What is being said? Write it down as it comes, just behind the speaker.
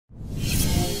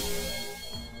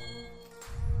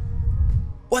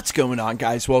What's going on,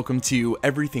 guys? Welcome to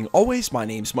Everything Always. My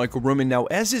name's Michael Roman. Now,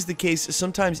 as is the case,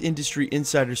 sometimes industry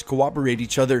insiders cooperate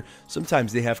each other.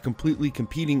 Sometimes they have completely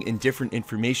competing and different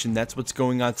information. That's what's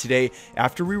going on today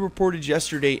after we reported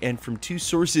yesterday and from two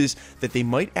sources that they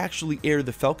might actually air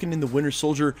The Falcon and the Winter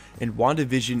Soldier and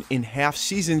WandaVision in half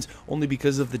seasons only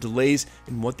because of the delays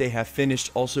and what they have finished,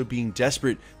 also being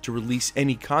desperate to release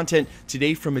any content.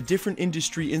 Today from a different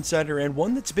industry insider and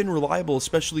one that's been reliable,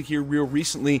 especially here real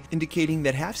recently, indicating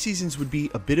that half seasons would be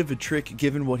a bit of a trick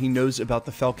given what he knows about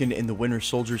the Falcon and the Winter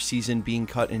Soldier season being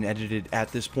cut and edited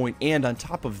at this point, and on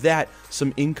top of that,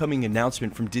 some incoming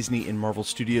announcement from Disney and Marvel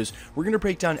Studios. We're going to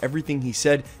break down everything he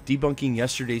said, debunking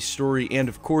yesterday's story, and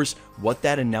of course, what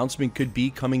that announcement could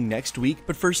be coming next week.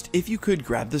 But first, if you could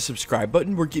grab the subscribe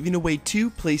button, we're giving away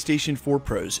 2 PlayStation 4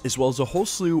 Pros, as well as a whole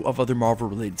slew of other Marvel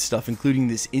related stuff, including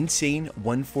this insane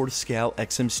 1/4 scale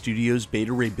XM Studios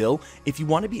Beta Ray bill. If you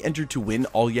want to be entered to win,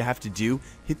 all you have to do,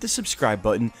 hit the subscribe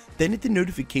button, then hit the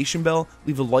notification bell,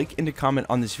 leave a like and a comment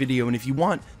on this video, and if you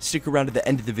want, stick around to the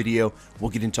end of the video.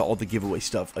 We'll get into all the giveaway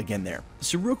stuff again there.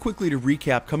 So real quickly to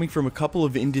recap, coming from a couple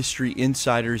of industry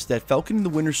insiders, that Falcon and the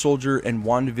Winter Soldier and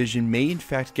WandaVision may in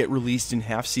fact get released in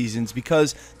half seasons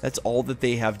because that's all that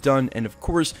they have done, and of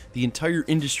course the entire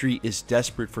industry is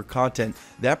desperate for content.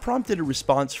 That prompted a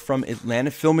response from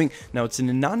Atlanta Filming. Now it's an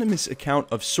anonymous account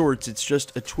of sorts, it's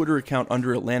just a Twitter account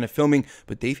under Atlanta Filming,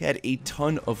 but they've had a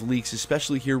ton of leaks,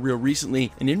 especially here real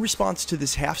recently, and in response to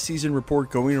this half season report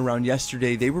going around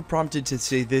yesterday, they were prompted to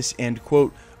say this, and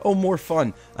quote, "Oh, more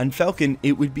fun. On Falcon,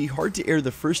 it would be hard to air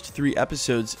the first 3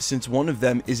 episodes since one of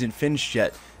them isn't finished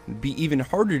yet. It'd be even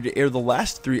harder to air the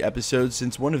last 3 episodes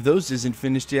since one of those isn't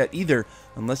finished yet either,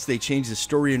 unless they change the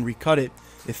story and recut it.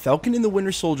 If Falcon and the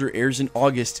Winter Soldier airs in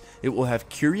August, it will have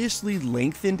curiously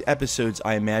lengthened episodes,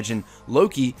 I imagine.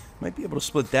 Loki might be able to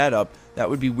split that up.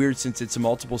 That would be weird since it's a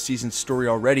multiple season story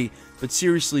already, but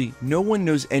seriously, no one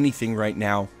knows anything right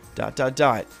now. ...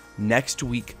 Next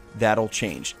week, that'll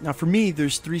change." Now for me,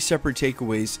 there's 3 separate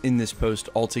takeaways in this post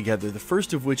altogether. The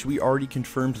first of which we already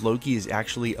confirmed Loki is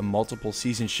actually a multiple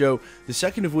season show. The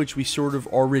second of which we sort of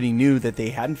already knew that they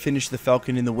hadn't finished the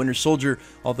Falcon and the Winter Soldier,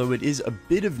 although it is a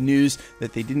bit of news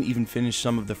that they didn't even finish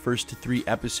some of the first 3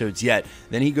 episodes yet.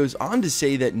 Then he goes on to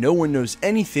say that no one knows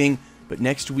anything, but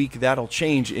next week that'll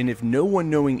change, and if no one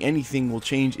knowing anything will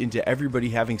change into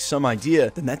everybody having some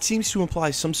idea, then that seems to imply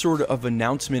some sort of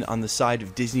announcement on the side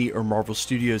of Disney or Marvel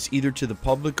Studios, either to the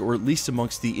public or at least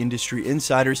amongst the industry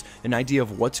insiders, an idea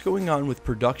of what's going on with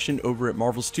production over at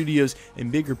Marvel Studios, and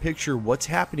bigger picture, what's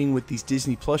happening with these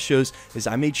Disney Plus shows. As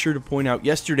I made sure to point out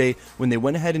yesterday, when they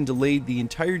went ahead and delayed the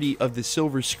entirety of the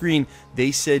silver screen,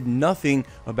 they said nothing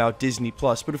about Disney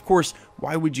Plus. But of course,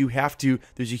 why would you have to?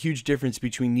 There's a huge difference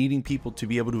between needing people to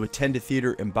be able to attend a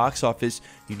theater and box office.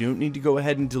 You don't need to go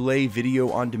ahead and delay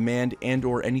video on demand and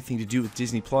or anything to do with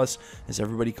Disney Plus, as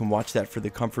everybody can watch that for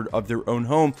the comfort of their own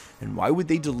home. And why would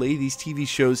they delay these TV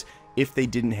shows if they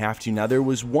didn't have to? Now, there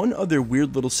was one other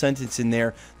weird little sentence in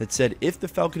there that said, if the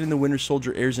Falcon and the Winter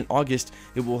Soldier airs in August,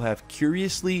 it will have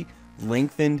curiously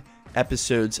lengthened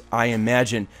episodes, I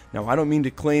imagine. Now, I don't mean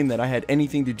to claim that I had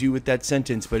anything to do with that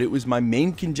sentence, but it was my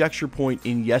main conjecture point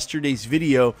in yesterday's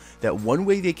video that one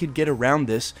way they could get around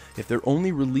this, if they're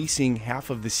only releasing half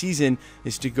of the season,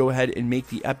 is to go ahead and make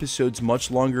the episodes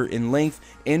much longer in length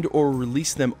and or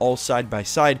release them all side by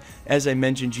side. As I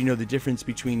mentioned, you know the difference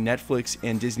between Netflix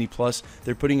and Disney Plus.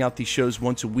 They're putting out these shows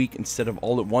once a week instead of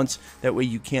all at once. That way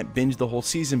you can't binge the whole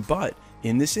season, but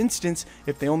in this instance,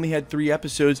 if they only had 3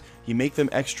 episodes, you make them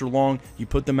extra long, you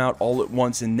put them out all at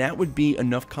once, and that would be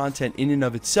enough content in and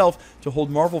of itself to hold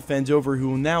Marvel fans over, who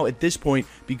will now at this point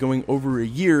be going over a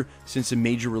year since a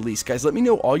major release. Guys, let me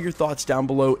know all your thoughts down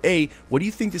below. What do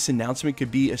you think this announcement could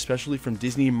be, especially from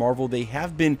Disney and Marvel? They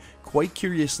have been quite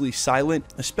curiously silent,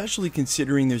 especially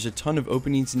considering there's a ton of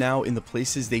openings now in the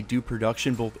places they do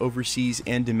production, both overseas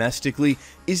and domestically.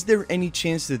 Is there any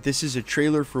chance that this is a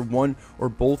trailer for one or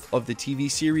both of the TV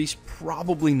series?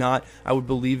 Probably not. I would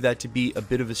believe that to be a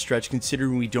bit of a stretch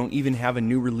considering we don't even have a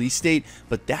new release date,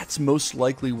 but that's most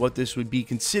likely what this would be,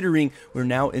 considering we're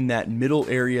now in that middle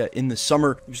area in the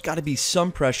summer. There's got to be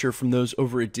some pressure from those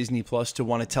over at Disney Plus to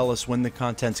want to tell us when the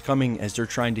content's coming, as they're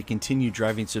trying to continue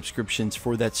driving subscriptions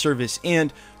for that service,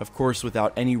 and of course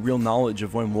without any real knowledge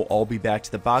of when we'll all be back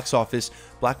to the box office.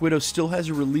 Black Widow still has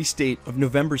a release date of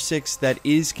November 6th that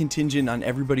is contingent on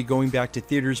everybody going back to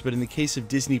theaters, but in the case of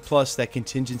Disney Plus, that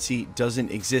contingency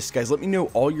doesn't exist. Guys, let me know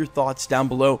all your thoughts down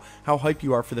below, how hyped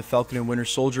you are for the Falcon and Winter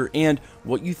Soldier, and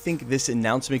what you think this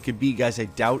announcement could be. Guys, I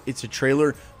doubt it's a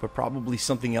trailer, but probably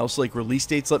something else like release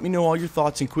dates. Let me know all your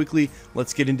thoughts, and quickly,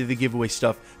 let's get into the giveaway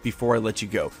stuff before I let you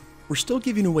go. We're still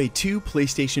giving away 2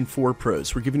 PlayStation 4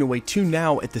 Pros. We're giving away 2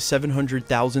 now at the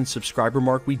 700,000 subscriber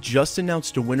mark. We just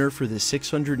announced a winner for the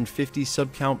 650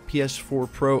 sub count PS4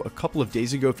 Pro a couple of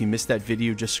days ago. If you missed that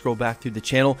video, just scroll back through the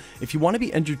channel. If you want to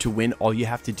be entered to win, all you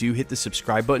have to do, hit the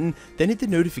subscribe button, then hit the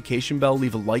notification bell,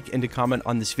 leave a like and a comment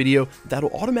on this video.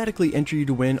 That'll automatically enter you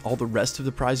to win all the rest of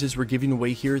the prizes we're giving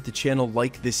away here at the channel,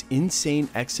 like this insane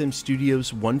XM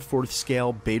Studios 1/4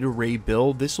 scale Beta Ray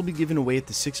build. This will be given away at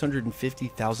the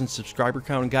 650,000 subscriber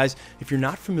count. And guys, if you're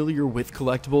not familiar with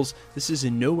collectibles, this is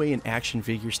in no way an action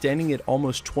figure. Standing at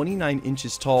almost 29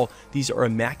 inches tall, these are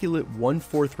immaculate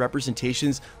 1/4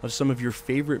 representations of some of your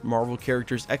favorite Marvel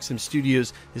characters. XM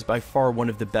Studios is by far one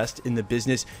of the best in the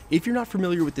business. If you're not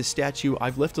familiar with this statue,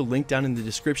 I've left a link down in the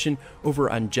description over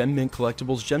on Gem Mint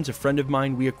Collectibles. Gem's a friend of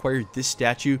mine. We acquired this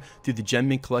statue through the Gem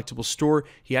Mint Collectibles store.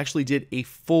 He actually did a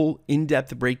full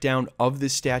in-depth breakdown of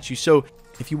this statue. So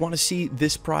if you want to see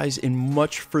this prize in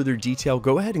much further detail,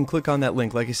 go ahead and click on that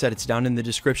link. Like I said, it's down in the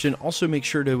description. Also, make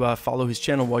sure to follow his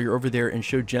channel while you're over there and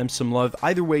show Jem some love.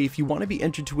 Either way, if you want to be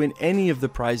entered to win any of the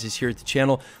prizes here at the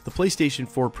channel, the PlayStation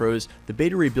 4 Pros, the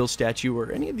Beta Ray Bill statue,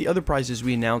 or any of the other prizes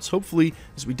we announce, hopefully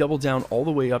as we double down all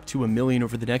the way up to 1 million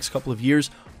over the next couple of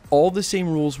years, all the same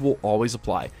rules will always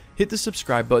apply. Hit the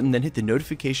subscribe button, then hit the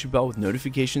notification bell with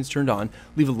notifications turned on.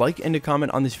 Leave a like and a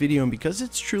comment on this video, and because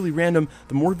it's truly random,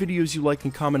 the more videos you like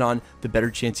and comment on, the better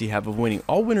chance you have of winning.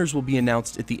 All winners will be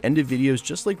announced at the end of videos,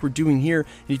 just like we're doing here.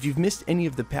 And if you've missed any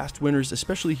of the past winners,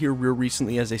 especially here real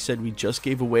recently, as I said, we just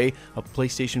gave away a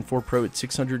PlayStation 4 Pro at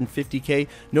 650K.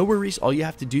 No worries, all you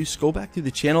have to do is scroll back through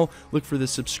the channel, look for the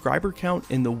subscriber count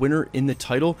and the winner in the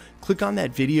title, click on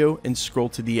that video, and scroll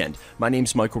to the end. My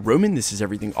name's Michael Roman. This is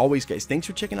Everything Always, guys. Thanks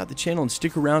for checking out the channel, and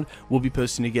stick around. We'll be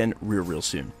posting again real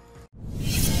soon.